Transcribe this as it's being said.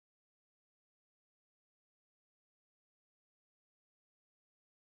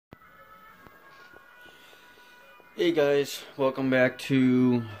Hey guys, welcome back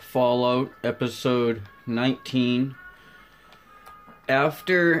to Fallout episode 19.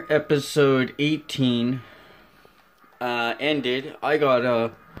 After episode 18 ended, I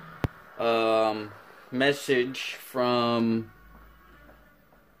got a message from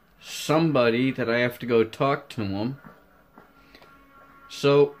somebody that I have to go talk to him.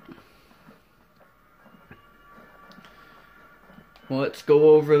 So, let's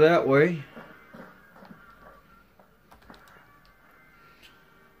go over that way.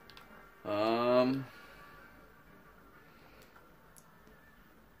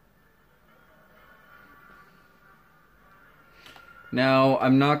 Now,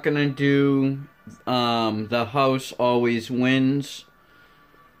 I'm not gonna do, the house always wins.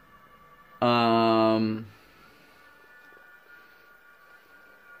 There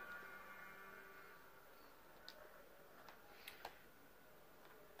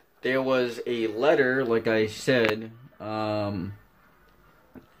was a letter, like I said,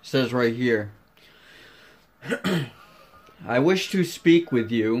 says right here. I wish to speak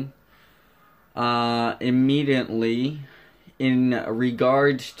with you, immediately in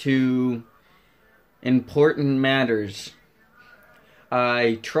regards to important matters.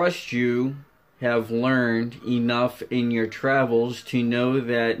 I trust you have learned enough in your travels to know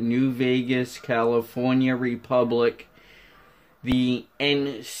that New Vegas, California Republic, the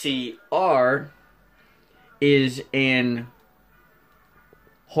NCR, is an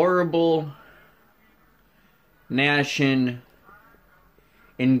horrible nation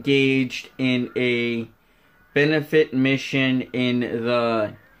engaged in a benefit mission in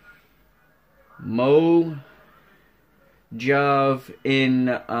the Mojave in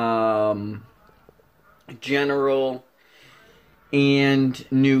general and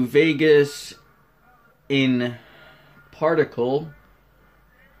New Vegas in particle.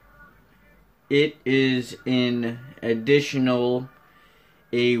 It is in additional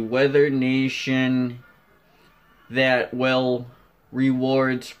a weather nation that well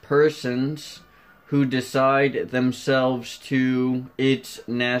rewards persons who decide themselves to its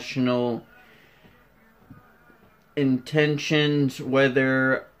national intentions,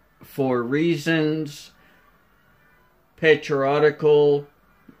 whether for reasons patriotical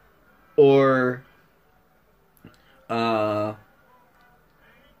or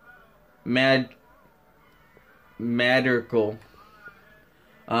magical.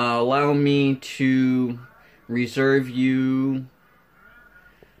 Allow me to reserve you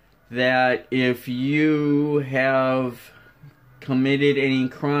that if you have committed any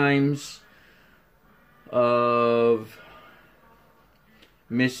crimes of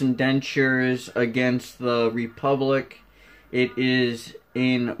misadventures against the Republic, it is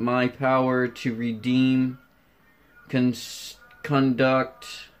in my power to redeem conduct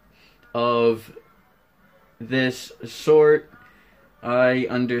of this sort.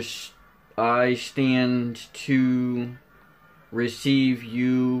 I stand to receive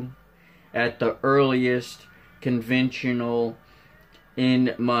you at the earliest conventional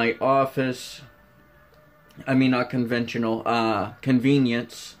in my office. I mean, not conventional,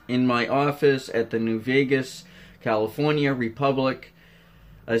 convenience in my office at the New Vegas, California Republic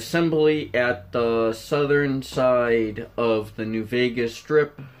Assembly at the southern side of the New Vegas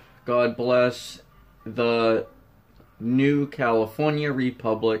Strip. God bless the new California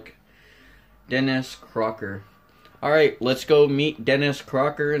Republic. Dennis Crocker. Alright, let's go meet Dennis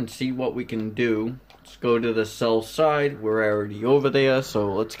Crocker and see what we can do. Let's go to the south side. We're already over there,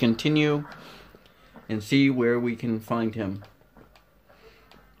 so let's continue and see where we can find him.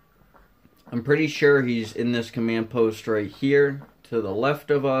 I'm pretty sure he's in this command post right here, to the left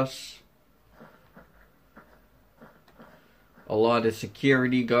of us. A lot of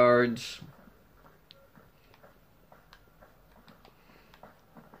security guards.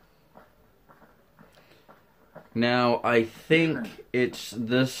 Now, I think it's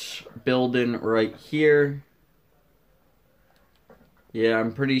this building right here. Yeah,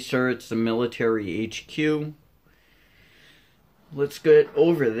 I'm pretty sure it's the military HQ. Let's get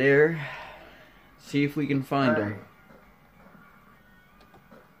over there. See if we can find him.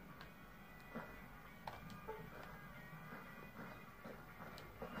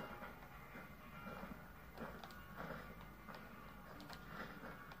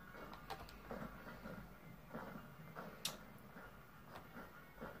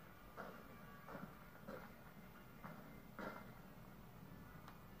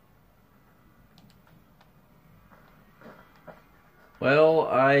 Well,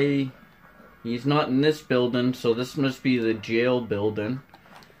 he's not in this building, so this must be the jail building.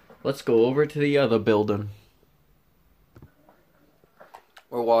 Let's go over to the other building.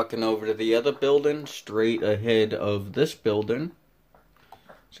 We're walking over to the other building, straight ahead of this building.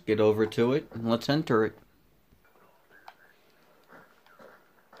 Let's get over to it and let's enter it.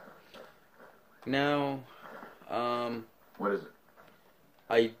 Now, what is it?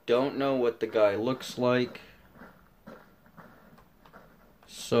 I don't know what the guy looks like.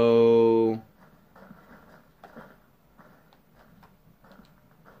 So,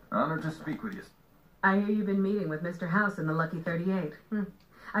 Honored to speak with you. I hear you've been meeting with Mr. House in the Lucky 38.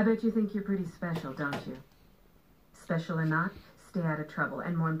 I bet you think you're pretty special, don't you? Special or not, stay out of trouble,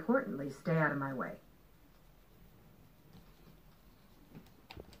 and more importantly, stay out of my way.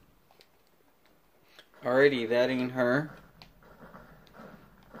 alrighty, that ain't her.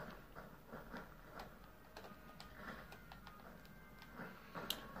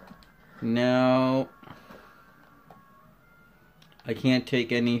 Now, I can't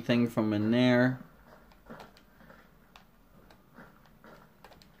take anything from in there.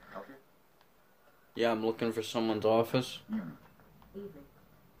 Okay. Yeah, I'm looking for someone's office. Evening.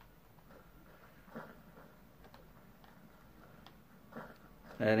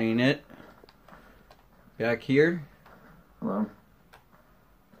 That ain't it. Back here. Hello.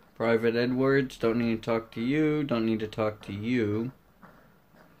 Private Edwards, don't need to talk to you, don't need to talk to you.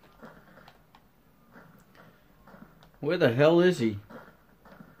 Where the hell is he?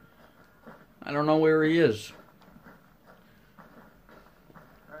 I don't know where he is.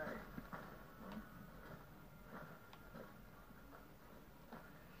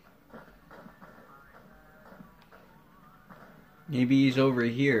 Maybe he's over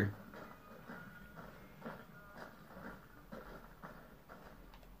here.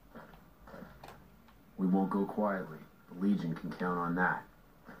 We won't go quietly. The Legion can count on that.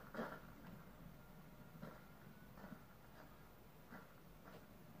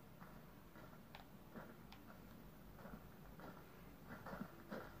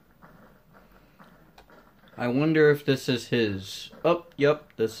 I wonder if this is his. Oh,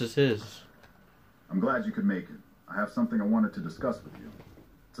 yep, this is his. I'm glad you could make it. I have something I wanted to discuss with you.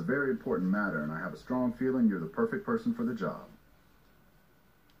 It's a very important matter, and I have a strong feeling you're the perfect person for the job.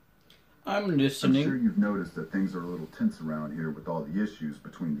 I'm listening. I'm sure you've noticed that things are a little tense around here with all the issues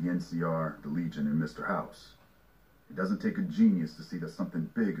between the NCR, the Legion, and Mr. House. It doesn't take a genius to see that something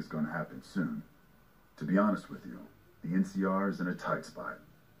big is going to happen soon. To be honest with you, the NCR is in a tight spot.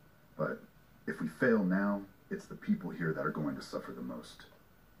 But if we fail now, it's the people here that are going to suffer the most.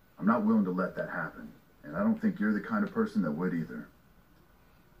 I'm not willing to let that happen, and I don't think you're the kind of person that would either.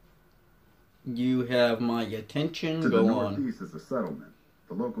 You have my attention. To Go the on. northeast is a settlement.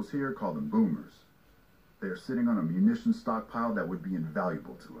 The locals here call them boomers. They are sitting on a munition stockpile that would be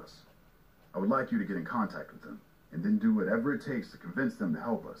invaluable to us. I would like you to get in contact with them, and then do whatever it takes to convince them to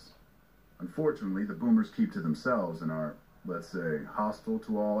help us. Unfortunately, the boomers keep to themselves and are, let's say, hostile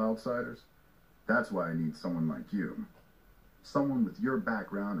to all outsiders. That's why I need someone like you. Someone with your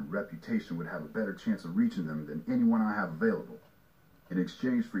background and reputation would have a better chance of reaching them than anyone I have available. In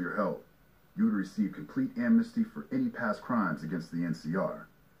exchange for your help, you would receive complete amnesty for any past crimes against the NCR,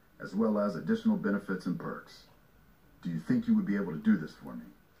 as well as additional benefits and perks. Do you think you would be able to do this for me?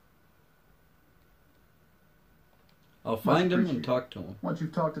 I'll find him and talk to him. Once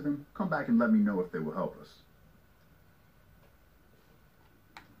you've talked to them, come back and let me know if they will help us.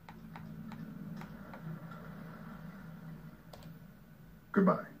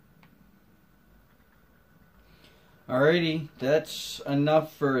 Goodbye. Alrighty, that's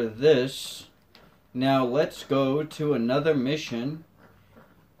enough for this. Now let's go to another mission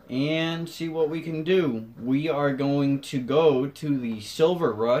and see what we can do. We are going to go to the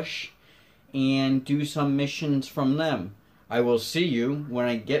Silver Rush and do some missions from them. I will see you when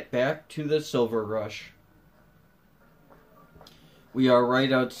I get back to the Silver Rush. We are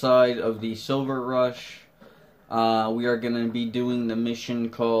right outside of the Silver Rush. We are going to be doing the mission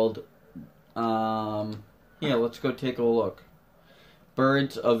called, yeah, let's go take a look.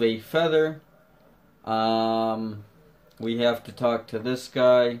 Birds of a Feather. We have to talk to this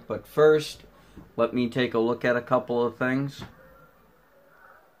guy, but first, let me take a look at a couple of things.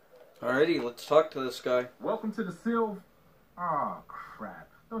 Alrighty, let's talk to this guy. Welcome to the Silv. Ah, crap.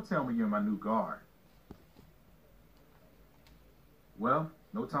 Don't tell me you're my new guard. Well,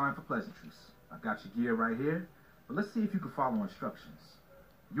 no time for pleasantries. I've got your gear right here, but let's see if you can follow instructions.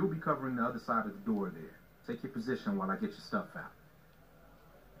 You'll be covering the other side of the door there. Take your position while I get your stuff out.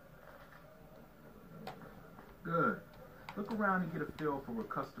 Good. Look around and get a feel for where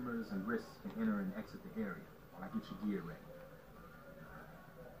customers and risks can enter and exit the area while I get your gear ready.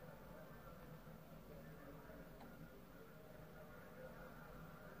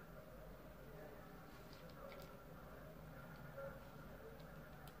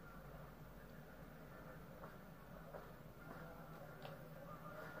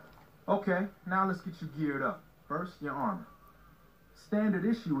 Okay, now let's get you geared up. First, your armor. Standard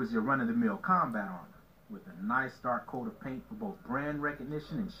issue is your run-of-the-mill combat armor, with a nice dark coat of paint for both brand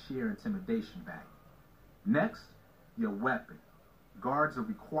recognition and sheer intimidation value. Next, your weapon. Guards are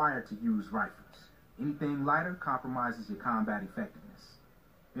required to use rifles. Anything lighter compromises your combat effectiveness.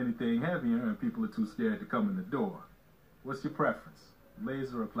 Anything heavier and people are too scared to come in the door. What's your preference,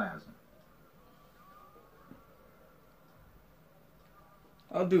 laser or plasma?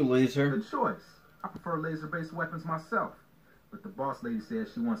 I'll do laser. Good choice. I prefer laser-based weapons myself, but the boss lady says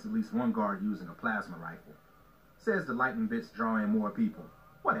she wants at least one guard using a plasma rifle. Says the lightning bits draw in more people.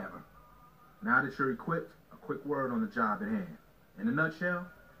 Whatever. Now that you're equipped, a quick word on the job at hand. In a nutshell,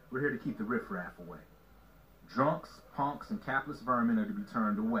 we're here to keep the riffraff away. Drunks, punks, and capless vermin are to be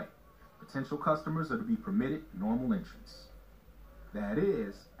turned away. Potential customers are to be permitted normal entrance. That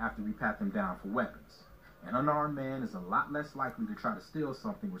is, after we pat them down for weapons. An unarmed man is a lot less likely to try to steal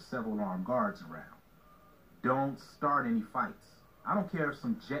something with several armed guards around. Don't start any fights. I don't care if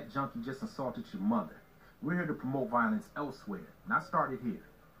some jet junkie just assaulted your mother. We're here to promote violence elsewhere, not start it here.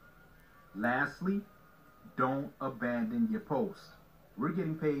 Lastly, don't abandon your post. We're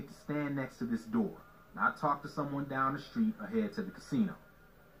getting paid to stand next to this door, not talk to someone down the street or head to the casino.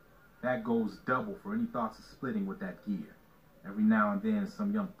 That goes double for any thoughts of splitting with that gear. Every now and then,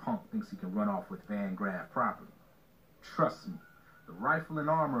 some young punk thinks he can run off with Van Graff property. Trust me, the rifle and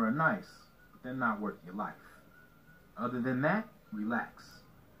armor are nice, but they're not worth your life. Other than that, relax.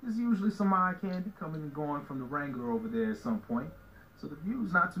 There's usually some eye candy coming and going from the Wrangler over there at some point, so the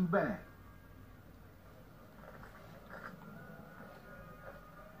view's not too bad.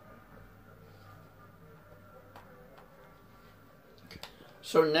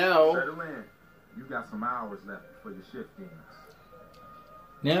 So now... Settle in. You got some hours left before your shift ends.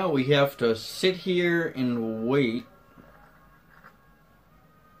 Now we have to sit here and wait.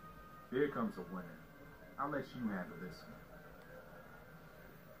 Here comes a winner. I'll let you handle this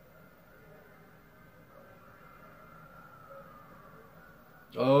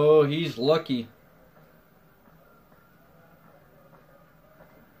one. Oh, he's lucky.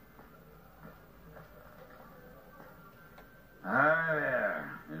 Hi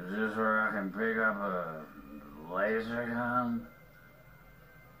there. Is this where I can pick up a laser gun?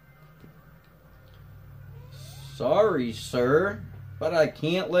 Sorry, sir, but I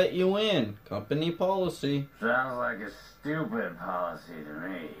can't let you in. Company policy. Sounds like a stupid policy to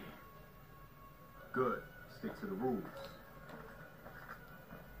me. Good. Stick to the rules.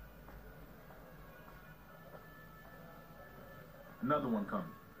 Another one coming.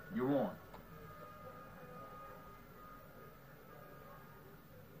 You're on.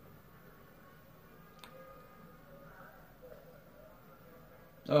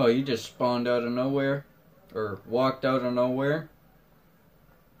 Oh, you just spawned out of nowhere? Or walked out of nowhere?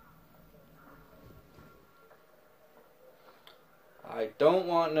 I don't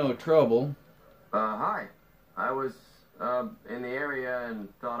want no trouble. Hi. I was, in the area and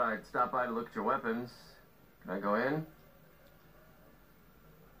thought I'd stop by to look at your weapons. Can I go in?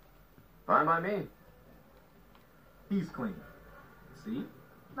 Fine by me. He's clean. See?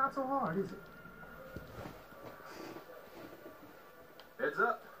 Not so hard, is it? Heads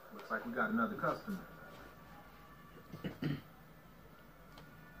up. Looks like we got another customer.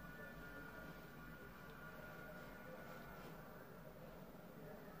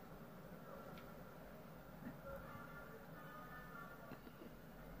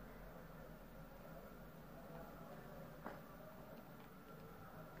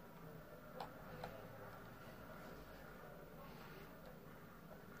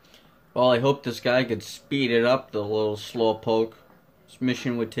 Well, I hope this guy could speed it up, the little slowpoke. This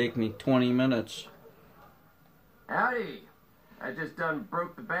mission would take me 20 minutes. Howdy. I just done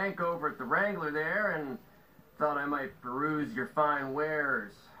broke the bank over at the Wrangler there and thought I might peruse your fine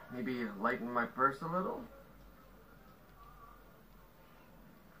wares. Maybe lighten my purse a little?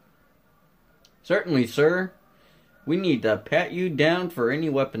 Certainly, sir. We need to pat you down for any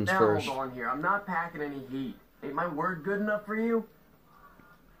weapons Now first. hold on here. I'm not packing any heat. Ain't my word good enough for you?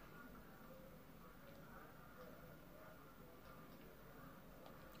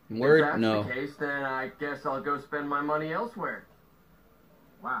 Word? If that's No. the case, then I guess I'll go spend my money elsewhere.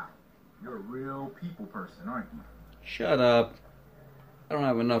 Wow. You're a real people person, aren't you? Shut up. I don't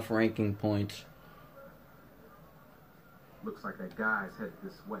have enough ranking points. Looks like that guy's headed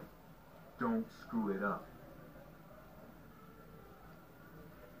this way. Don't screw it up.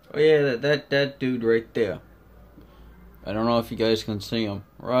 Oh yeah, that dude right there. I don't know if you guys can see him.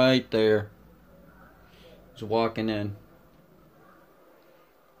 Right there. He's walking in.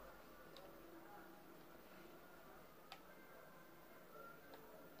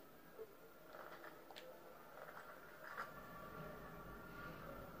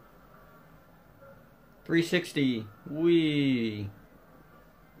 360. Whee!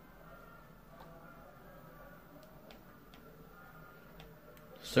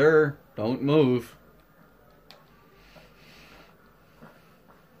 Sir, don't move.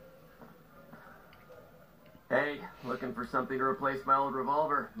 Hey, looking for something to replace my old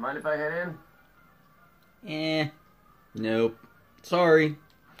revolver. Mind if I head in? Nope. Sorry.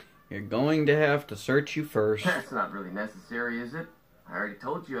 You're going to have to search you first. That's not really necessary, is it? I already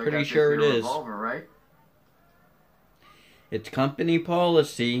told you I Pretty got sure this it here is. revolver, right? It's company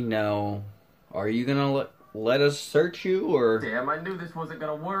policy. Now, are you gonna let us search you, or... Damn, I knew this wasn't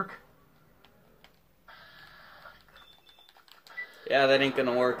gonna work. Yeah, that ain't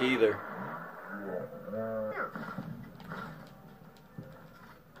gonna work either.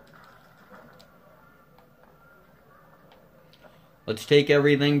 Let's take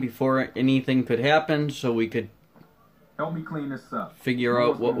everything before anything could happen, so we could Help me clean this up. figure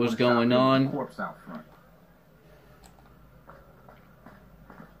out what was going on. Corpse out front.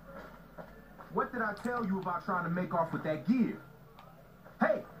 What did I tell you about trying to make off with that gear?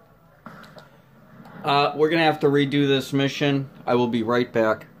 Hey! We're gonna have to redo this mission. I will be right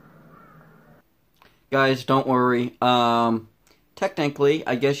back. Guys, don't worry. Technically,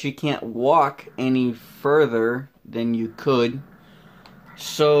 I guess you can't walk any further than you could.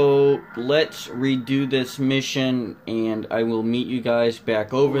 So, let's redo this mission, and I will meet you guys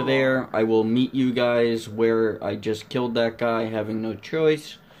back over there. I will meet you guys where I just killed that guy, having no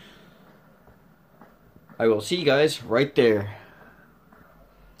choice. I will see you guys right there.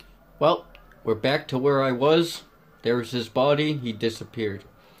 Well, we're back to where I was. There's his body. He disappeared.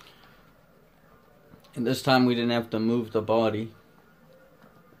 And this time we didn't have to move the body.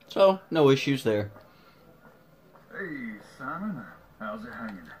 So, no issues there. Hey, Simon. How's it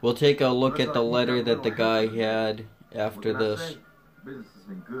hanging? We'll take a look at the letter that the guy had after What can I this. say? Business has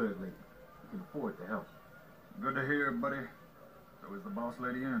been good lately. We can afford to help. Good to hear, buddy. So is the boss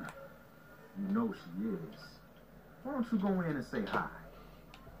lady in? You know she is. Why don't you go in and say hi?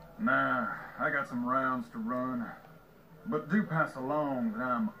 Nah, I got some rounds to run. But do pass along that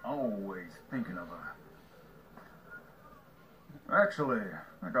I'm always thinking of her. Actually,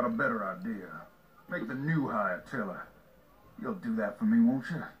 I got a better idea. Make the new hire tell her. You'll do that for me, won't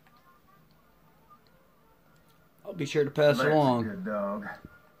you? I'll be sure to pass That's along. a good dog.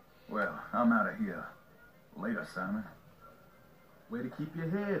 Well, I'm out of here. Later, Simon. Way to keep your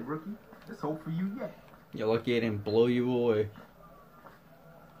head, rookie. There's hope for you yet. You're lucky I didn't blow you away.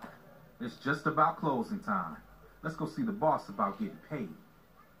 It's just about closing time. Let's go see the boss about getting paid.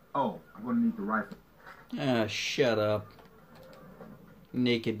 Oh, I'm gonna need the rifle. Ah, shut up.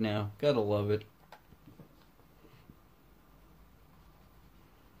 Naked now. Gotta love it.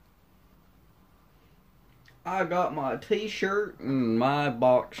 I got my t-shirt and my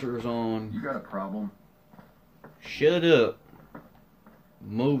boxers on. You got a problem? Shut up.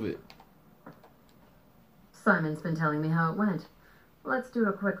 Move it. Simon's been telling me how it went. Let's do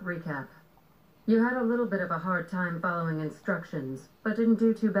a quick recap. You had a little bit of a hard time following instructions, but didn't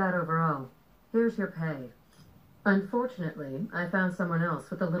do too bad overall. Here's your pay. Unfortunately, I found someone else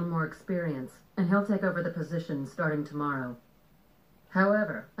with a little more experience, and he'll take over the position starting tomorrow.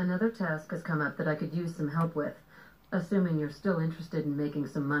 However, another task has come up that I could use some help with, assuming you're still interested in making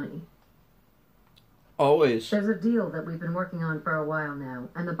some money. Always. There's a deal that we've been working on for a while now,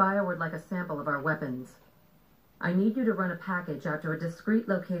 and the buyer would like a sample of our weapons. I need you to run a package out to a discrete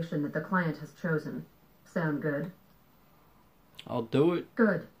location that the client has chosen. Sound good? I'll do it.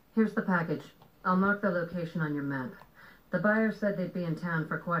 Good. Here's the package. I'll mark the location on your map. The buyer said they'd be in town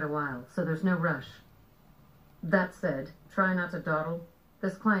for quite a while, so there's no rush. That said, try not to dawdle.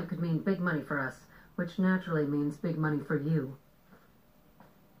 This client could mean big money for us, which naturally means big money for you.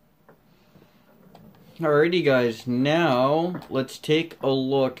 Alrighty guys, now let's take a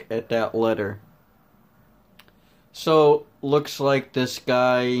look at that letter. So, looks like this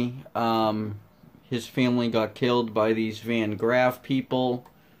guy, his family got killed by these Van Graff people.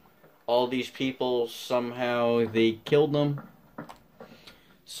 All these people, somehow, they killed them.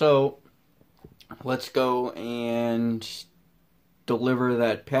 So, let's go and deliver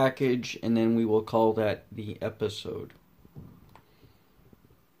that package, and then we will call that the episode.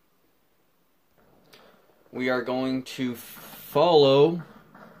 We are going to follow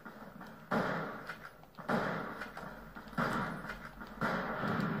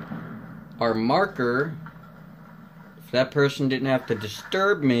our marker. If that person didn't have to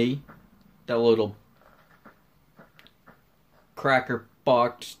disturb me, that little cracker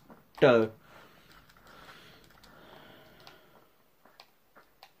box,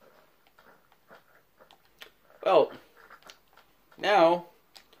 well, now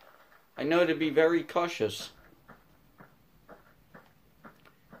I know to be very cautious.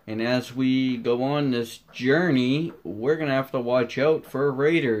 And as we go on this journey, we're going to have to watch out for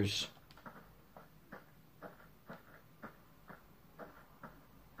raiders.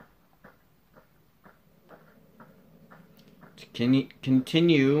 Can you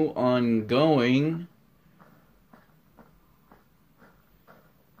continue on going?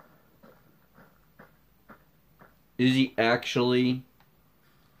 Is he actually?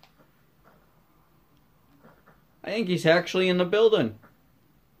 I think he's actually in the building.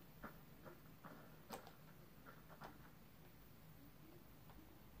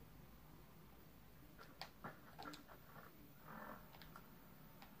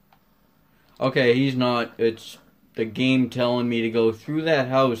 Okay, he's not. It's the game telling me to go through that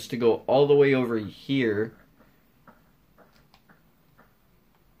house to go all the way over here.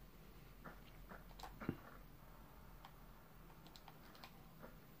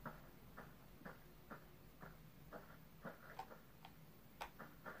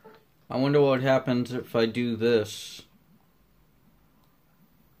 I wonder what happens if I do this.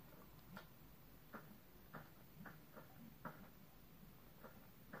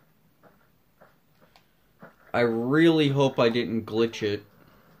 I really hope I didn't glitch it.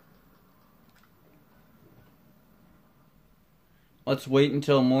 Let's wait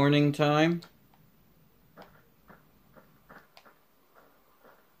until morning time.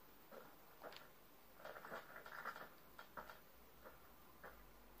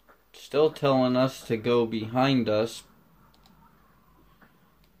 Still telling us to go behind us,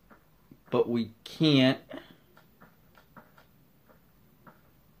 but we can't.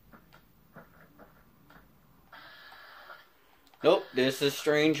 Nope, this is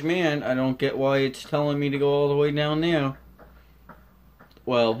strange man. I don't get why it's telling me to go all the way down there.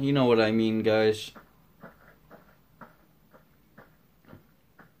 Well, you know what I mean, guys.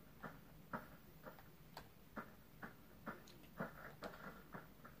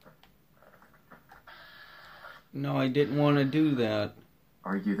 No, I didn't want to do that.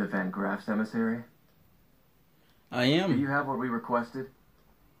 Are you the Van Graff's emissary? I am. Do you have what we requested?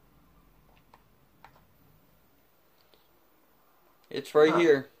 It's right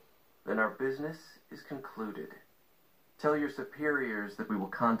here. Then our business is concluded. Tell your superiors that we will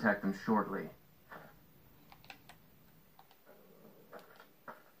contact them shortly.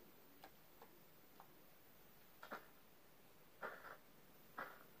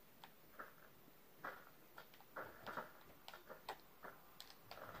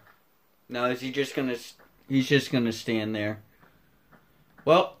 Now is he just gonna? He's just gonna stand there.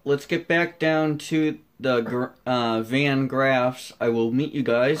 Well, let's get back down to the Van Graffs. I will meet you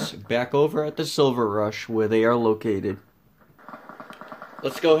guys back over at the Silver Rush where they are located.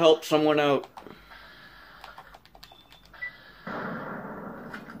 Let's go help someone out.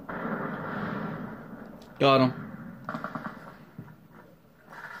 Got him.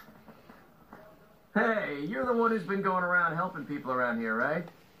 Hey, you're the one who's been going around helping people around here, right?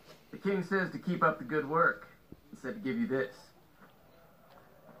 The king says to keep up the good work. He said to give you this.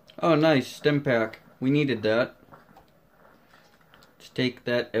 Oh, nice. Stim pack. We needed that. Let's take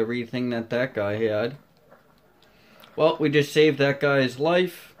that, everything that guy had. Well, we just saved that guy's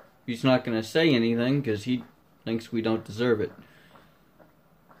life. He's not going to say anything because he thinks we don't deserve it.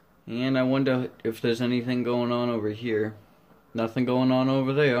 And I wonder if there's anything going on over here. Nothing going on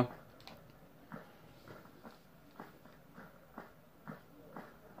over there.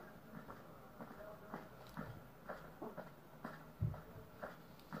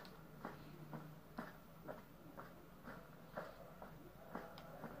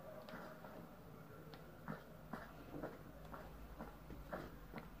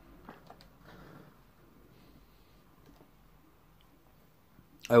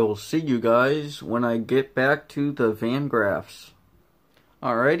 I will see you guys when I get back to the Van Graffs.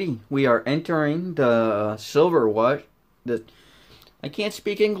 Alrighty, we are entering the Silver Rush. I can't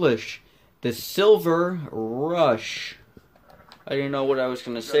speak English. The Silver Rush. I didn't know what I was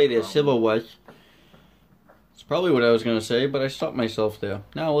going to say there. Silver Rush. It's probably what I was going to say, but I stopped myself there.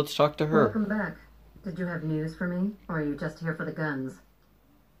 Now let's talk to her. Welcome back. Did you have news for me, or are you just here for the guns?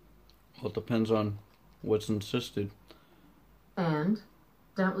 Well, it depends on what's insisted. And?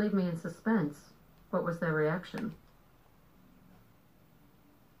 Don't leave me in suspense. What was their reaction?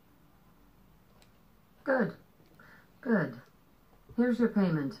 Good. Good. Here's your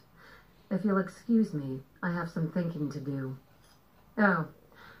payment. If you'll excuse me, I have some thinking to do. Oh,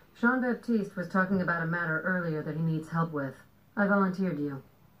 Jean-Baptiste was talking about a matter earlier that he needs help with. I volunteered you.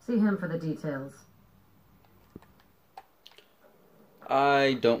 See him for the details.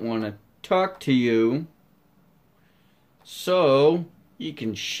 I don't want to talk to you. So, You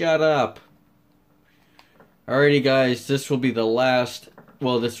can shut up. Alrighty guys, this will be the last,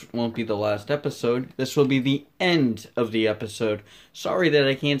 well, this won't be the last episode. This will be the end of the episode. Sorry that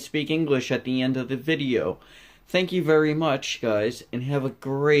I can't speak English at the end of the video. Thank you very much, guys, and have a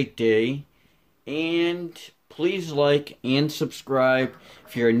great day. And please like and subscribe.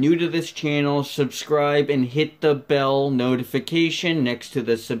 If you're new to this channel, subscribe and hit the bell notification next to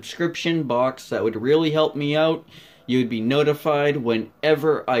the subscription box. That would really help me out. You'd be notified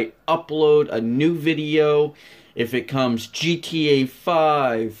whenever I upload a new video. If it comes GTA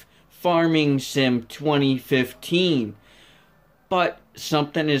 5, Farming Sim 2015. But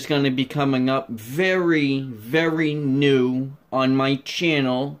something is going to be coming up very, very new on my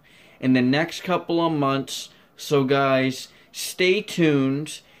channel in the next couple of months. So guys, stay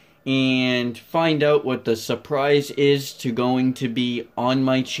tuned and find out what the surprise is going to be on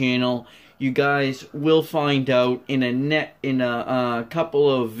my channel. You guys will find out in a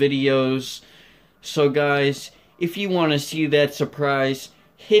couple of videos. So guys, if you want to see that surprise,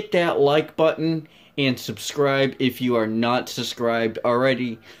 hit that like button and subscribe if you are not subscribed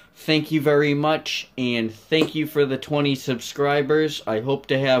already. Thank you very much, and thank you for the 20 subscribers. I hope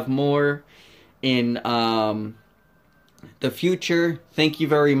to have more in the future. Thank you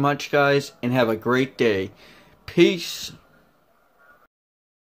very much, guys, and have a great day. Peace.